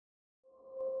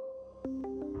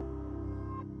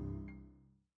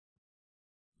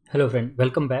Hello friend,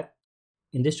 welcome back.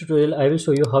 In this tutorial, I will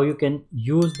show you how you can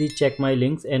use the check my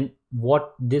links and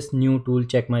what this new tool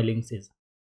check my links is.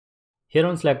 Here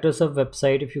on SelectorsHub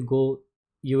website, if you go,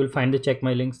 you will find the check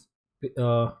my links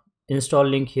install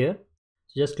link here.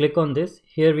 So just click on this.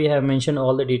 Here we have mentioned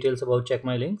all the details about check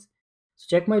my links.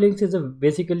 So check my links is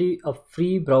basically a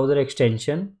free browser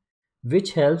extension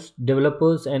which helps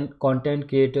developers and content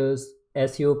creators,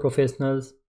 SEO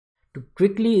professionals to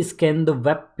quickly scan the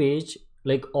web page,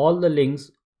 like all the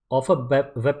links of a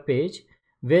web page,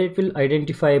 where it will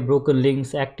identify broken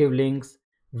links, active links,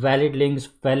 valid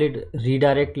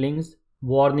redirect links,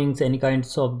 warnings, any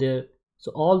kinds of there.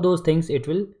 So all those things it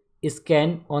will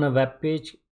scan on a web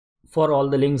page for all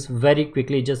the links very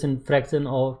quickly, just in fraction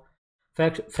of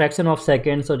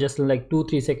seconds, or just in like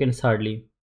 2-3 seconds hardly.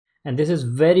 And this is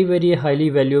very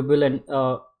highly valuable and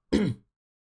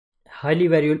highly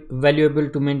valuable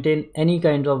to maintain any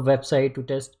kind of website to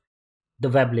test the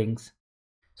web links.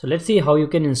 So let's see how you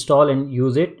can install and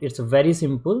use it. It's very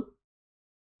simple.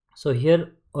 So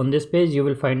here on this page you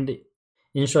will find the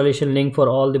installation link for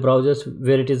all the browsers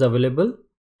where it is available.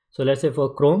 So let's say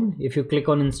for Chrome, if you click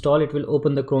on install, it will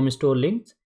open the Chrome store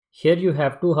links. Here you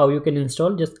have to, how you can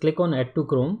install, just click on add to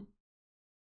Chrome,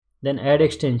 then add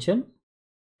extension.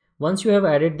 Once you have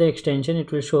added the extension,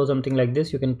 it will show something like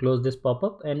this. You can close this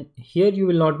pop-up, and here you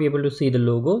will not be able to see the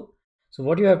logo. So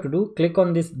what you have to do, click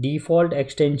on this default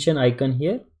extension icon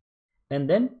here and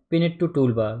then pin it to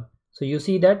toolbar. So you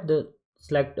see that the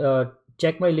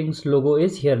check my links logo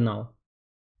is here now.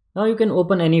 Now you can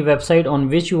open any website on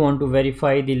which you want to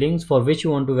verify the links, for which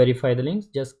you want to verify the links.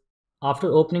 Just after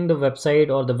opening the website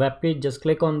or the web page, just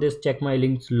click on this check my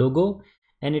links logo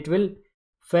and it will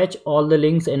fetch all the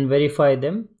links and verify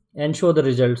them and show the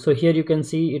result. So here you can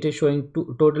see it is showing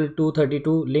total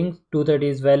 232 links. 230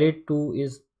 is valid, 2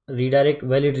 is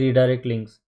valid redirect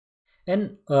links,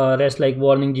 and rest like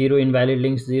warning 0, invalid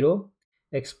links 0,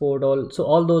 export all. So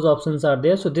all those options are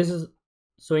there. So this is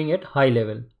showing at high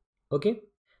level. Okay,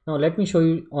 now let me show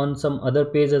you on some other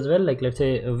page as well, like let's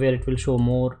say where it will show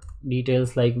more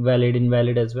details like valid,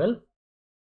 invalid as well.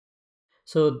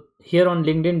 So here on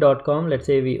linkedin.com, let's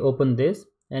say we open this,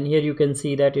 and here you can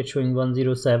see that it's showing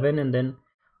 107, and then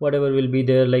whatever will be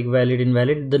there like valid,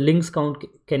 invalid. The links count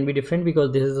can be different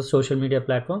because this is a social media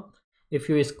platform. If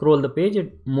you scroll the page,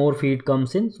 more feed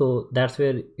comes in, so that's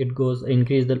where it goes,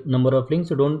 increase the number of links.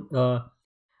 So don't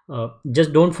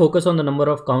focus on the number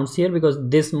of counts here, because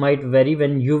this might vary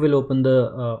when you will open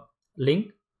the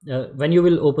link, when you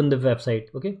will open the website.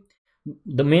 Okay,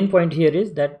 the main point here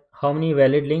is that how many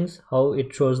valid links, how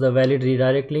it shows the valid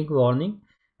redirect link, warning,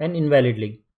 and invalid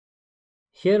link.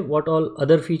 Here what all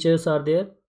other features are there,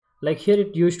 like here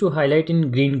it used to highlight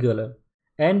in green color,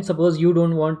 and suppose you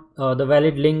don't want the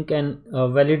valid link and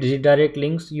valid redirect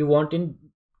links, you want in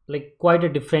like quite a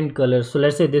different color. So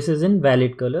let's say this is in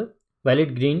valid color,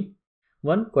 valid green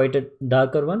one, quite a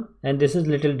darker one, and this is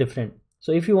little different.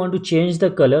 So if you want to change the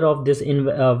color of this in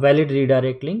valid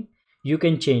redirect link, you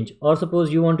can change. Or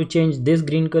suppose you want to change this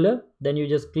green color, then you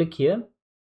just click here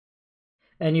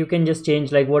and you can just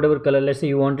change like whatever color. Let's say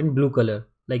you want in blue color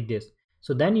like this,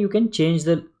 so then you can change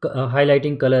the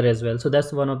highlighting color as well. So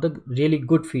that's one of the really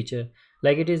good feature,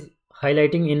 like it is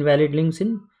highlighting invalid links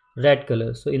in red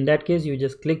color. So in that case you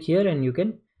just click here and you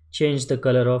can change the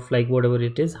color of like whatever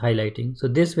it is highlighting. So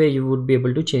this way you would be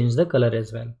able to change the color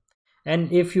as well.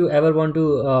 And if you ever want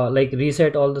to like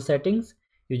reset all the settings,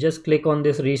 you just click on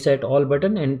this reset all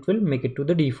button and it will make it to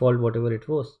the default whatever it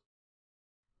was.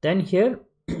 Then here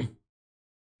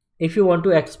if you want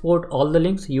to export all the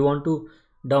links, you want to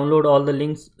download all the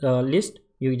links list,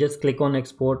 you just click on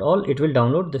export all, it will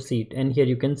download the sheet, and here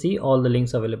you can see all the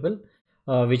links available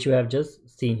which you have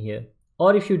just seen here.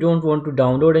 Or if you don't want to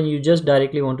download and you just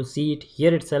directly want to see it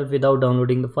here itself without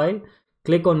downloading the file,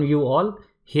 click on view all.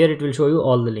 Here it will show you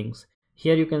all the links.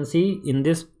 Here you can see in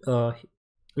this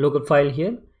local file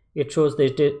here, it shows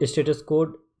the status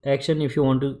code action if you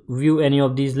want to view any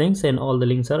of these links, and all the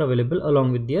links are available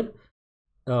along with their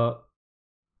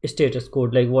status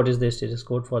code, like what is the status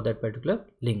code for that particular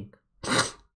link.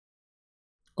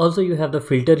 Also you have the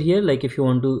filter here, like if you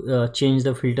want to change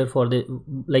the filter for the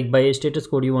like by a status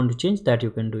code you want to change, that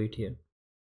you can do it here.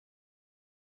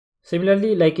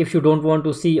 Similarly, like if you don't want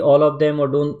to see all of them, or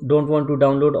don't want to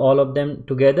download all of them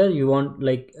together, you want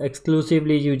like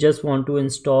exclusively you just want to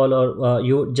install, or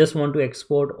you just want to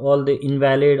export all the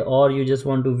invalid, or you just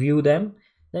want to view them,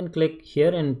 then click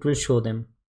here and it will show them.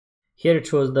 Here it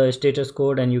shows the status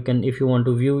code, and you can, if you want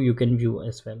to view, you can view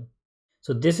as well.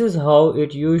 So this is how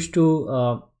it used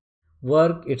to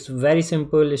work. It's very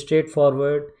simple,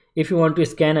 straightforward. If you want to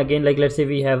scan again, like let's say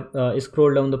we have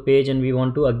scrolled down the page and we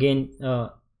want to again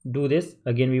do this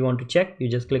again, we want to check, you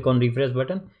just click on refresh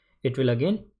button, it will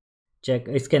again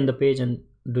scan the page and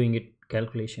doing it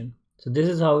calculation. So this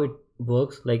is how it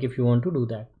works, like if you want to do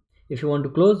that. If you want to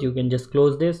close, you can just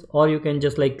close this, or you can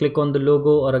just like click on the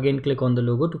logo or again click on the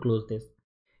logo to close this.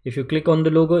 If you click on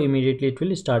the logo, immediately it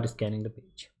will start scanning the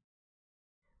page.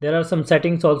 There are some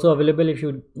settings also available. If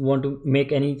you want to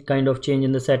make any kind of change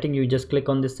in the setting, you just click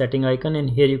on this setting icon, and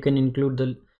here you can include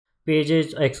the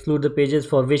pages, exclude the pages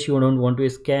for which you don't want to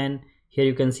scan. Here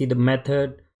you can see the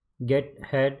method, get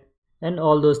head, and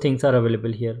all those things are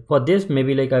available here. For this,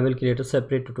 maybe like I will create a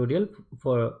separate tutorial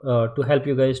for to help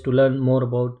you guys to learn more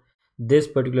about this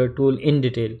particular tool in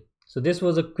detail. So this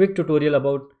was a quick tutorial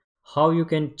about how you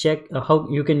can check how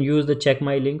you can use the check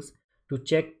my links to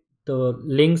check the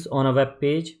links on a web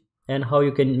page, and how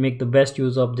you can make the best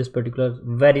use of this particular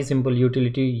very simple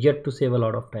utility, yet to save a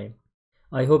lot of time.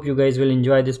 I hope you guys will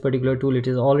enjoy this particular tool. It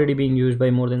is already being used by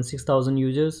more than 6,000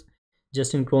 users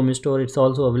just in Chrome store. It's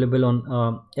also available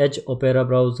on Edge, Opera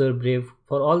browser, Brave.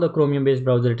 For all the Chromium based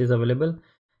browser it is available.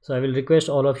 So I will request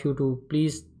all of you to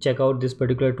please check out this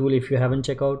particular tool. If you haven't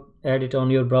checked out, add it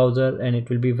on your browser, and it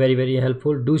will be very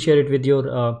helpful. Do share it with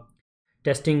your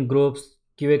testing groups,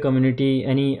 QA community,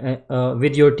 any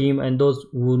with your team and those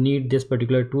who need this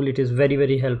particular tool. It is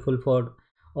very helpful for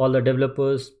all the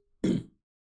developers,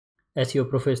 SEO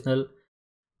professional,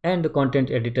 and the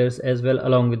content editors as well,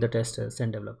 along with the testers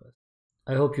and developers.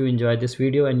 I hope you enjoyed this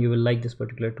video and you will like this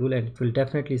particular tool, and it will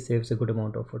definitely save a good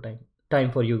amount of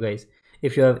time for you guys.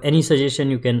 If you have any suggestion,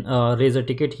 you can raise a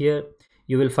ticket here.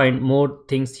 You will find more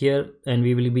things here, and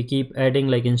we will be keep adding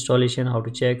like installation, how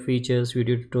to check, features,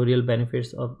 video tutorial,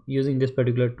 benefits of using this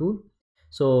particular tool.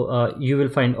 So you will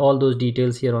find all those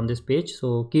details here on this page.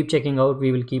 So keep checking out.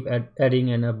 We will keep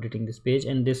adding and updating this page,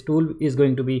 and this tool is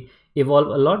going to be evolve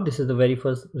a lot. This is the very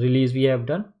first release we have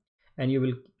done, and you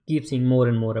will keep seeing more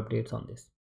and more updates on this.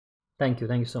 Thank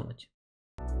you so much.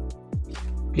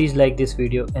 Please like this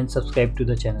video and subscribe to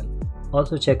the channel.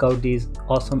 Also check out these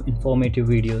awesome informative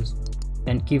videos,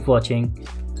 and keep watching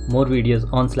more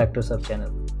videos on SelectorsHub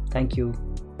channel. Thank you.